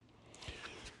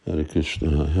Hare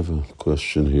Krishna, I have a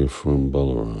question here from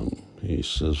Balaram. He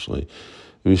says, I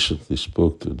recently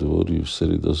spoke to a devotee who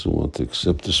said he doesn't want to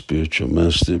accept a spiritual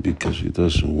master because he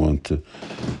doesn't want to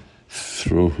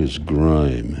throw his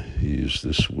grime. He used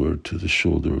this word to the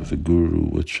shoulder of the guru.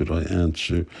 What should I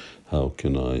answer? How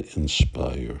can I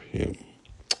inspire him?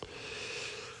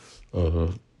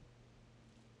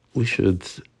 We should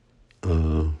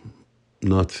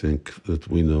not think that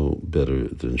we know better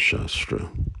than Shastra.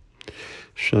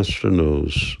 Shastra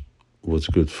knows what's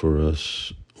good for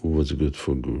us, what's good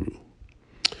for Guru.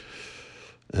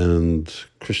 And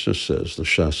Krishna says, the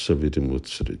Shastra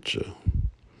Vidimutsricha,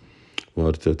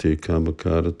 Vartate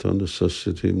Kamakarata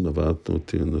Nasasitim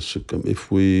Navatnoti Nasukam. If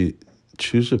we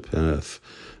choose a path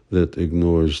that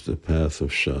ignores the path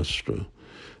of Shastra,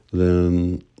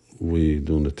 then we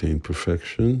don't attain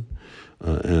perfection,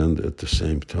 and at the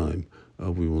same time,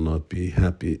 we will not be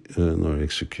happy in our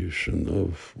execution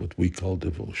of what we call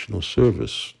devotional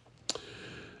service.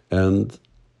 And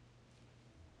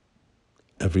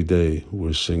every day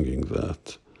we're singing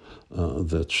that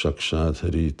Shakshad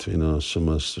Hari Tvina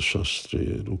Samasta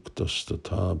Shastri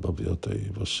Ruktastata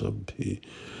Bhavyate Vasabhi.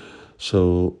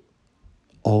 So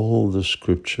all the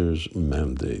scriptures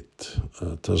mandate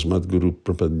Tasmad Guru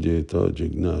Prapadyeta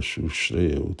Jignashu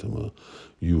Shreya Uttama.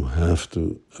 You have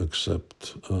to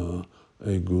accept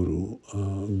a Guru,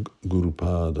 Guru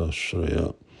Pada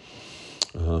Shreya.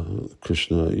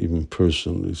 Krishna even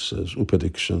personally says,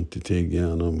 Upadikshanti te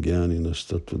jnanam jnaninas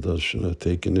tattvadarshana,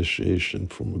 take initiation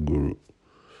from a guru.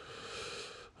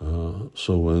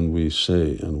 So when we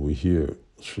say and we hear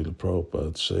Srila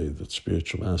Prabhupada say that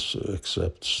spiritual master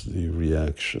accepts the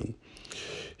reaction,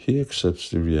 he accepts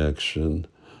the reaction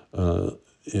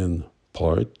in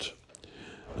part.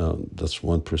 That's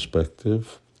one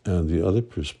perspective. And the other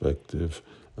perspective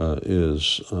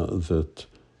is that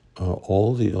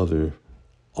all the other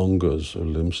angas or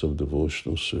limbs of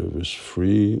devotional service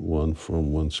free one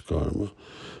from one's karma.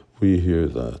 We hear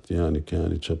that, Yani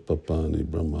Kanicha Papani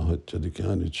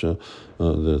Brahmahatyadikanicha,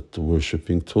 that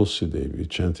worshipping Tulsi Devi,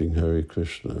 chanting Hare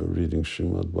Krishna, reading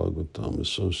Srimad Bhagavatam,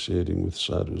 associating with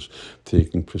sadhus,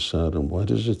 taking prasadam. Why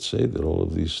does it say that all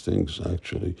of these things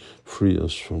actually free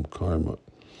us from karma?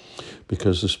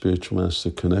 Because the spiritual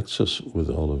master connects us with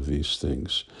all of these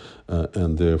things.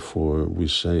 And therefore we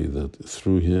say that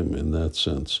through him, in that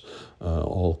sense,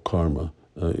 all karma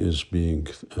is being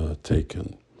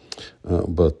taken.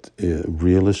 But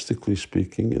realistically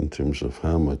speaking, in terms of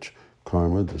how much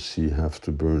karma does he have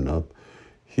to burn up,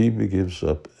 he burns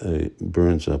up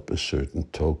a certain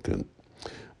token.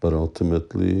 But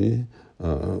ultimately,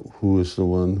 who is the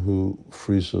one who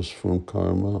frees us from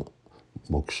karma?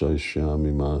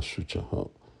 Mokshayashyami ma suchaha.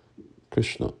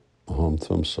 Krishna. Aham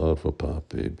tam sarva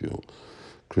papebhyo.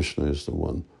 Krishna is the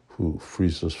one who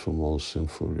frees us from all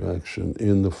sinful reaction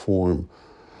in the form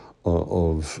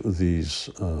of these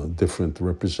different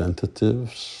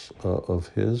representatives of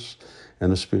his.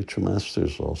 And a spiritual master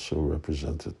is also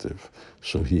representative.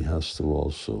 So he has to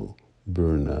also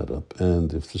burn that up.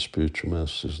 And if the spiritual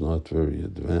master is not very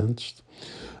advanced,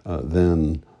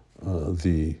 then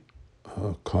the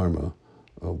karma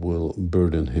will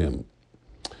burden him,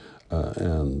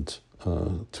 and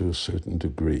to a certain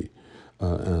degree.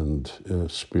 And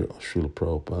Srila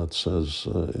Prabhupada says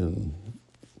in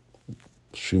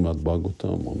Srimad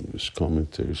Bhagavatam, one of his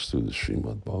commentaries to the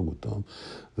Srimad Bhagavatam,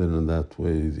 that in that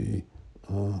way the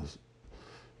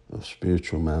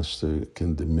spiritual master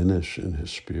can diminish in his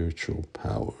spiritual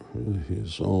power.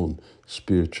 His own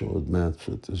spiritual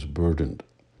advancement is burdened.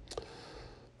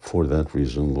 For that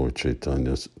reason, Lord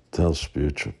Chaitanya tells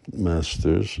spiritual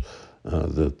masters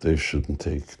that they shouldn't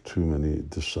take too many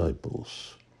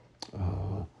disciples.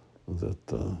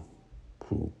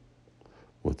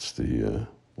 What's the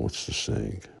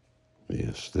saying?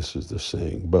 Yes, this is the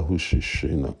saying.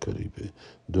 Bahushishrina karibe.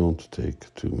 Don't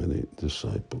take too many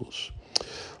disciples.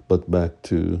 But back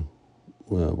to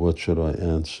what should I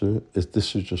answer?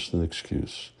 This is just an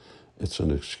excuse. It's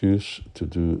an excuse to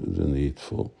do the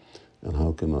needful. And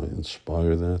how can I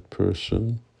inspire that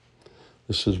person?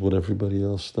 This is what everybody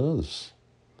else does.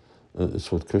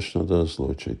 It's what Krishna does,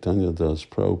 Lord Chaitanya does,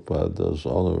 Prabhupada does,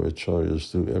 all our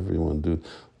acharyas do, everyone do.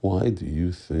 Why do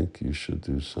you think you should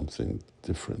do something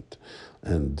different?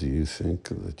 And do you think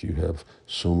that you have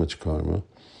so much karma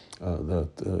that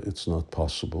it's not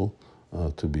possible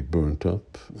to be burnt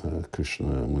up?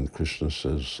 When Krishna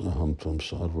says, Aham tvam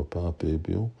sarva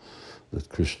papebhyo, that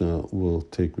Krishna will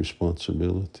take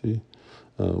responsibility.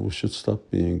 We should stop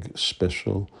being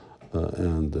special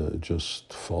and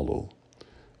just follow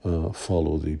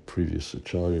the previous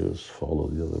acharyas, follow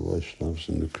the other Vaishnavas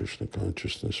in the Krishna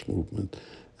consciousness movement,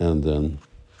 and then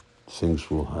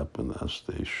things will happen as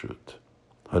they should.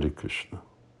 Hare Krishna.